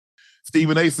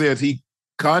Stephen A. says he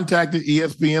contacted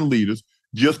ESPN leaders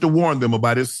just to warn them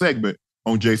about his segment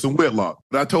on Jason Whitlock.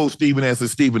 But I told Stephen A., I said,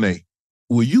 Stephen A.,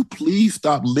 will you please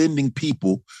stop lending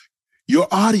people your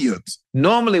audience?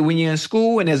 Normally, when you're in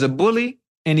school and there's a bully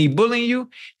and he bullying you,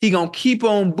 he going to keep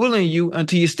on bullying you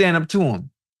until you stand up to him.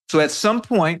 So at some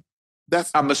point,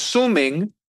 I'm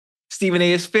assuming Stephen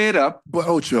A. is fed up. But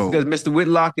Ocho, because Mr.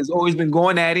 Whitlock has always been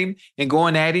going at him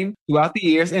throughout the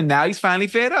years, and now he's finally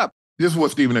fed up. This is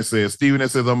what Stephen A. says. Stephen A.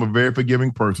 says, I'm a very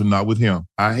forgiving person, not with him.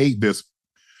 I hate this,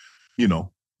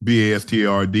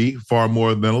 BASTARD, far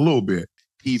more than a little bit.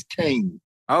 He's Cain.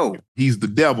 Oh. He's the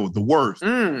devil, the worst.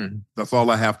 That's all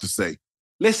I have to say.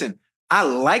 Listen, I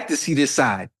like to see this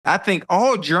side. I think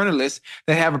all journalists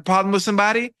that have a problem with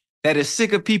somebody that is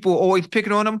sick of people always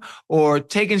picking on them or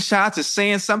taking shots or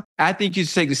saying something, I think you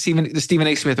should take the Stephen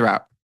A. Smith route.